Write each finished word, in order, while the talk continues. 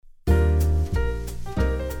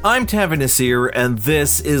I'm Tavi Nasir, and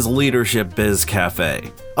this is Leadership Biz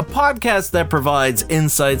Cafe, a podcast that provides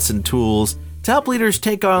insights and tools to help leaders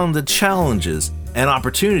take on the challenges and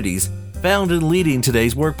opportunities found in leading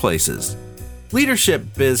today's workplaces. Leadership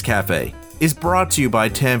Biz Cafe is brought to you by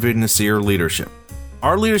Tavi Nasir Leadership,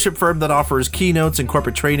 our leadership firm that offers keynotes and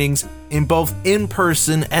corporate trainings in both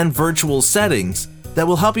in-person and virtual settings that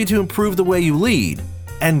will help you to improve the way you lead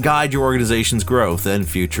and guide your organization's growth and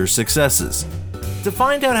future successes. To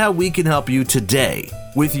find out how we can help you today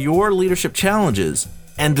with your leadership challenges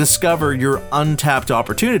and discover your untapped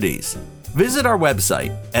opportunities, visit our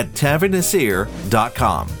website at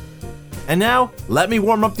tavinasir.com. And now, let me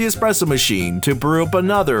warm up the espresso machine to brew up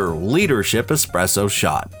another leadership espresso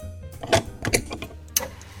shot.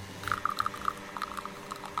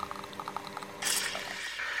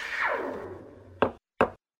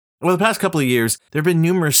 Over the past couple of years, there have been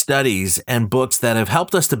numerous studies and books that have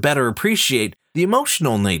helped us to better appreciate the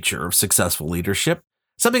emotional nature of successful leadership,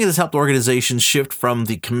 something that has helped organizations shift from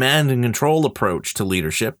the command and control approach to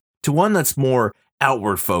leadership to one that's more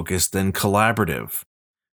outward focused and collaborative.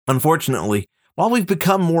 Unfortunately, while we've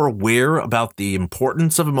become more aware about the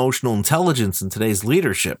importance of emotional intelligence in today's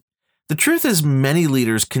leadership, the truth is many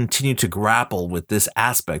leaders continue to grapple with this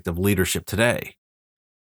aspect of leadership today.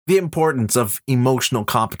 The importance of emotional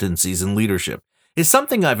competencies in leadership is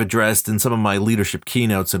something I've addressed in some of my leadership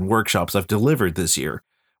keynotes and workshops I've delivered this year,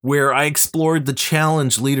 where I explored the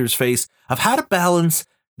challenge leaders face of how to balance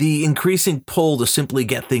the increasing pull to simply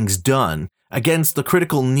get things done against the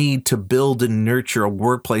critical need to build and nurture a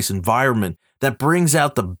workplace environment that brings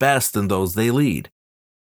out the best in those they lead.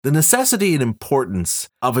 The necessity and importance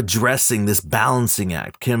of addressing this balancing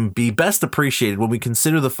act can be best appreciated when we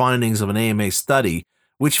consider the findings of an AMA study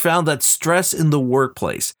which found that stress in the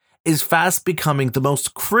workplace is fast becoming the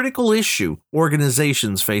most critical issue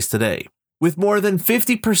organizations face today, with more than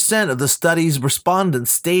 50% of the study's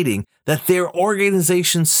respondents stating that their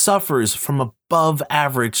organization suffers from above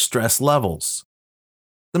average stress levels.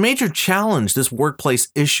 The major challenge this workplace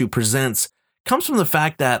issue presents comes from the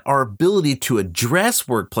fact that our ability to address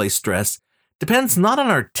workplace stress depends not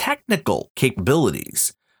on our technical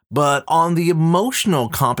capabilities, but on the emotional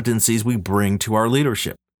competencies we bring to our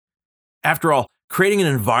leadership. After all, creating an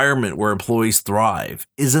environment where employees thrive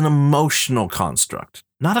is an emotional construct,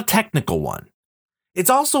 not a technical one. It's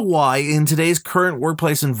also why in today's current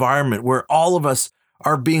workplace environment where all of us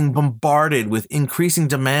are being bombarded with increasing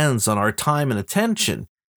demands on our time and attention,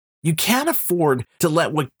 you can't afford to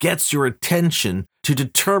let what gets your attention to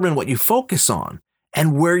determine what you focus on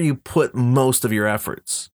and where you put most of your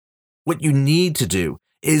efforts. What you need to do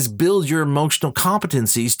is build your emotional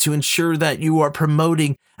competencies to ensure that you are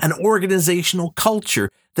promoting an organizational culture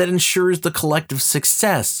that ensures the collective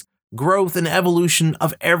success, growth, and evolution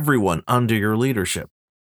of everyone under your leadership.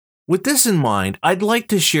 With this in mind, I'd like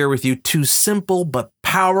to share with you two simple but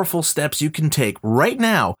powerful steps you can take right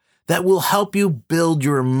now that will help you build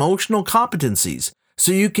your emotional competencies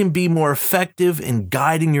so you can be more effective in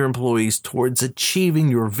guiding your employees towards achieving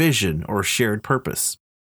your vision or shared purpose.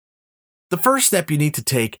 The first step you need to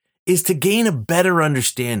take is to gain a better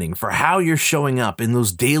understanding for how you're showing up in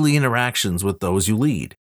those daily interactions with those you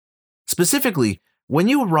lead. Specifically, when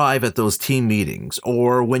you arrive at those team meetings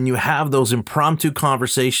or when you have those impromptu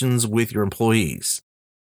conversations with your employees,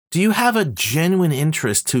 do you have a genuine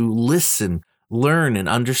interest to listen, learn, and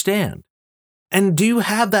understand? And do you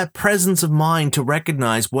have that presence of mind to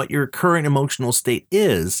recognize what your current emotional state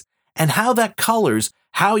is and how that colors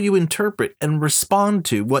how you interpret and respond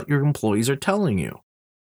to what your employees are telling you?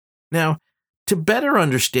 Now, to better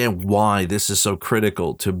understand why this is so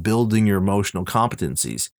critical to building your emotional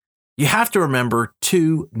competencies, you have to remember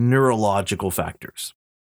two neurological factors.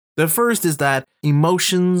 The first is that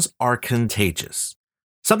emotions are contagious,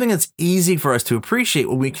 something that's easy for us to appreciate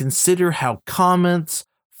when we consider how comments,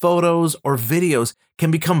 photos, or videos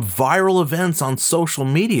can become viral events on social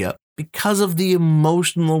media because of the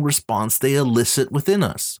emotional response they elicit within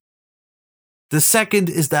us. The second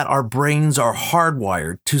is that our brains are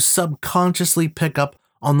hardwired to subconsciously pick up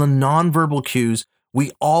on the nonverbal cues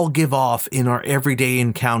we all give off in our everyday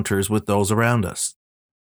encounters with those around us.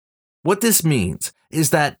 What this means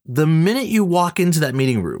is that the minute you walk into that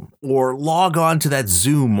meeting room or log on to that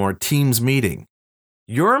Zoom or Teams meeting,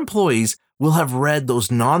 your employees will have read those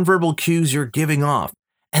nonverbal cues you're giving off,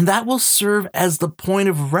 and that will serve as the point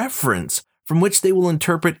of reference from which they will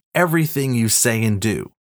interpret everything you say and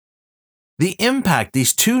do. The impact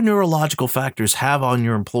these two neurological factors have on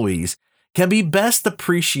your employees can be best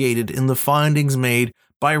appreciated in the findings made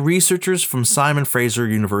by researchers from Simon Fraser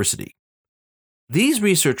University. These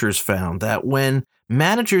researchers found that when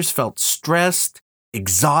managers felt stressed,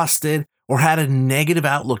 exhausted, or had a negative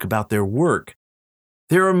outlook about their work.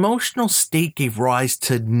 Their emotional state gave rise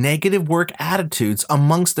to negative work attitudes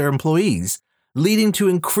amongst their employees, leading to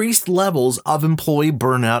increased levels of employee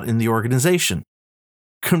burnout in the organization.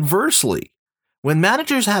 Conversely, when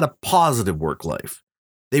managers had a positive work life,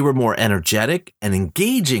 they were more energetic and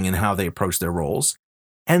engaging in how they approached their roles,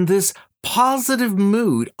 and this positive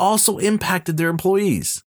mood also impacted their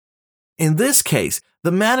employees. In this case,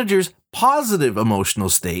 the manager's positive emotional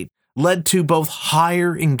state led to both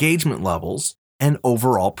higher engagement levels and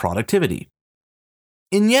overall productivity.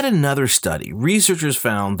 In yet another study, researchers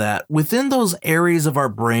found that within those areas of our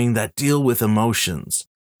brain that deal with emotions,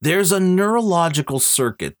 there's a neurological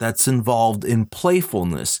circuit that's involved in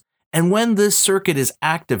playfulness, and when this circuit is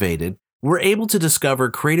activated, we're able to discover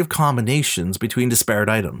creative combinations between disparate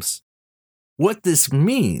items. What this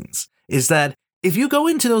means is that if you go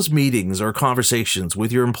into those meetings or conversations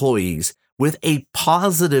with your employees with a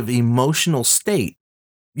positive emotional state,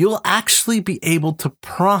 you'll actually be able to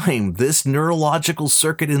prime this neurological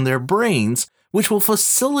circuit in their brains, which will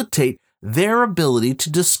facilitate their ability to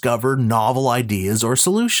discover novel ideas or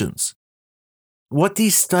solutions. What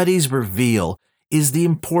these studies reveal is the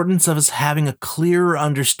importance of us having a clearer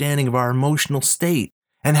understanding of our emotional state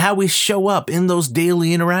and how we show up in those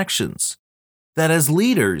daily interactions. That as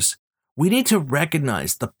leaders, we need to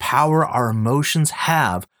recognize the power our emotions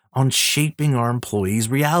have on shaping our employees'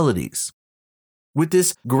 realities. With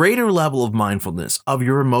this greater level of mindfulness of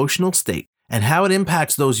your emotional state and how it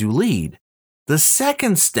impacts those you lead, the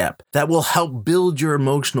second step that will help build your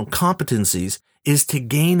emotional competencies is to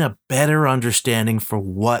gain a better understanding for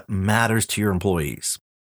what matters to your employees.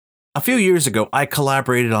 A few years ago, I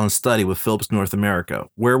collaborated on a study with Philips North America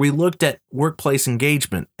where we looked at workplace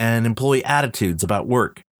engagement and employee attitudes about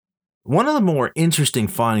work. One of the more interesting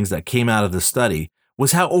findings that came out of the study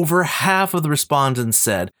was how over half of the respondents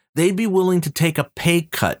said they'd be willing to take a pay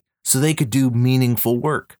cut so they could do meaningful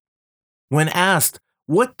work. When asked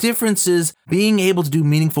what differences being able to do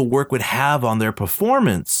meaningful work would have on their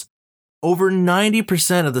performance, over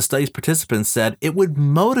 90% of the study's participants said it would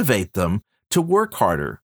motivate them to work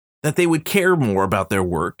harder, that they would care more about their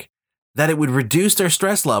work, that it would reduce their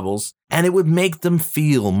stress levels, and it would make them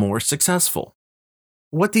feel more successful.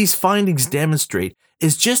 What these findings demonstrate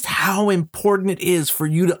is just how important it is for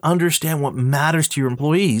you to understand what matters to your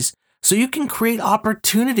employees so you can create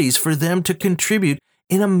opportunities for them to contribute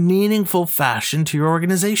in a meaningful fashion to your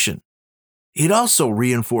organization. It also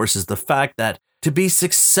reinforces the fact that to be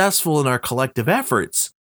successful in our collective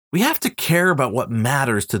efforts, we have to care about what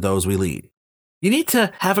matters to those we lead. You need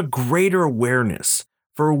to have a greater awareness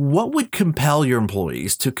for what would compel your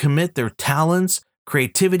employees to commit their talents,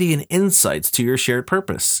 creativity, and insights to your shared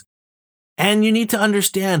purpose. And you need to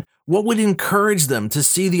understand what would encourage them to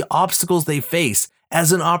see the obstacles they face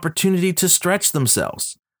as an opportunity to stretch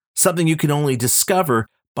themselves, something you can only discover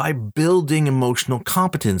by building emotional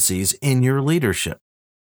competencies in your leadership.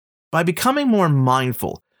 By becoming more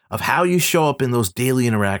mindful of how you show up in those daily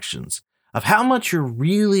interactions, of how much you're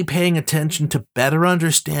really paying attention to better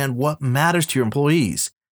understand what matters to your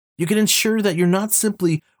employees, you can ensure that you're not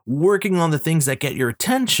simply working on the things that get your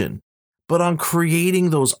attention, but on creating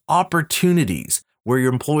those opportunities where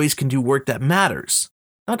your employees can do work that matters,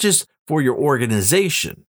 not just for your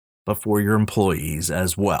organization, but for your employees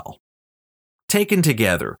as well. Taken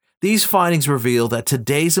together, these findings reveal that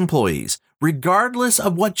today's employees, regardless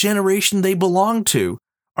of what generation they belong to,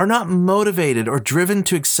 are not motivated or driven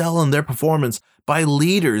to excel in their performance by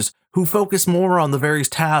leaders who focus more on the various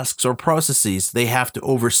tasks or processes they have to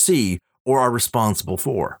oversee or are responsible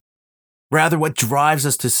for. Rather, what drives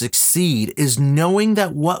us to succeed is knowing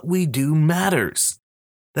that what we do matters,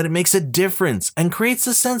 that it makes a difference and creates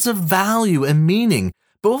a sense of value and meaning,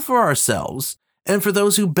 both for ourselves and for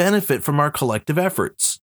those who benefit from our collective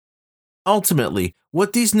efforts. Ultimately,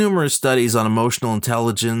 what these numerous studies on emotional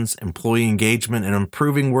intelligence, employee engagement, and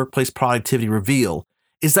improving workplace productivity reveal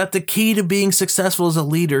is that the key to being successful as a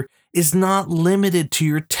leader is not limited to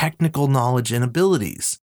your technical knowledge and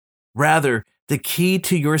abilities. Rather, the key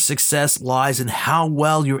to your success lies in how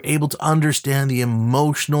well you're able to understand the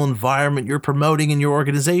emotional environment you're promoting in your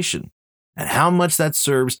organization, and how much that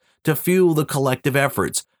serves to fuel the collective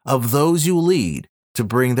efforts of those you lead to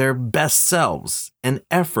bring their best selves and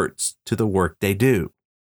efforts to the work they do.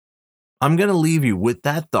 I'm going to leave you with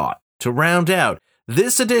that thought to round out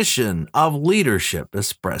this edition of Leadership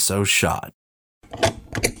Espresso Shot.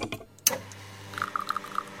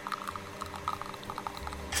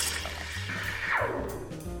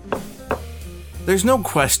 There's no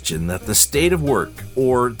question that the state of work,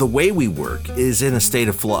 or the way we work, is in a state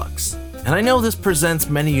of flux. And I know this presents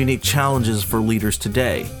many unique challenges for leaders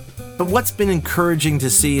today. But what's been encouraging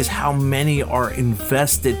to see is how many are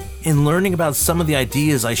invested in learning about some of the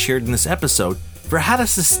ideas I shared in this episode for how to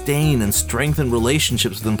sustain and strengthen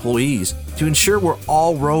relationships with employees to ensure we're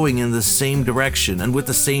all rowing in the same direction and with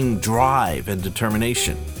the same drive and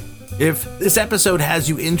determination. If this episode has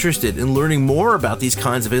you interested in learning more about these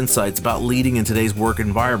kinds of insights about leading in today's work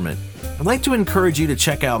environment, I'd like to encourage you to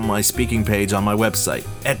check out my speaking page on my website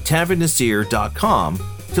at tanvidnasir.com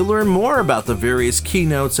to learn more about the various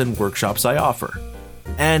keynotes and workshops I offer.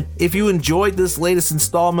 And if you enjoyed this latest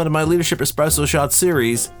installment of my Leadership Espresso Shot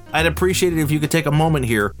series, I'd appreciate it if you could take a moment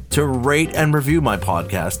here to rate and review my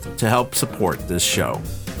podcast to help support this show.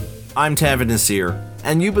 I'm Tanvid Nasir,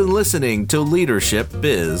 and you've been listening to Leadership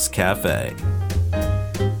Biz Cafe.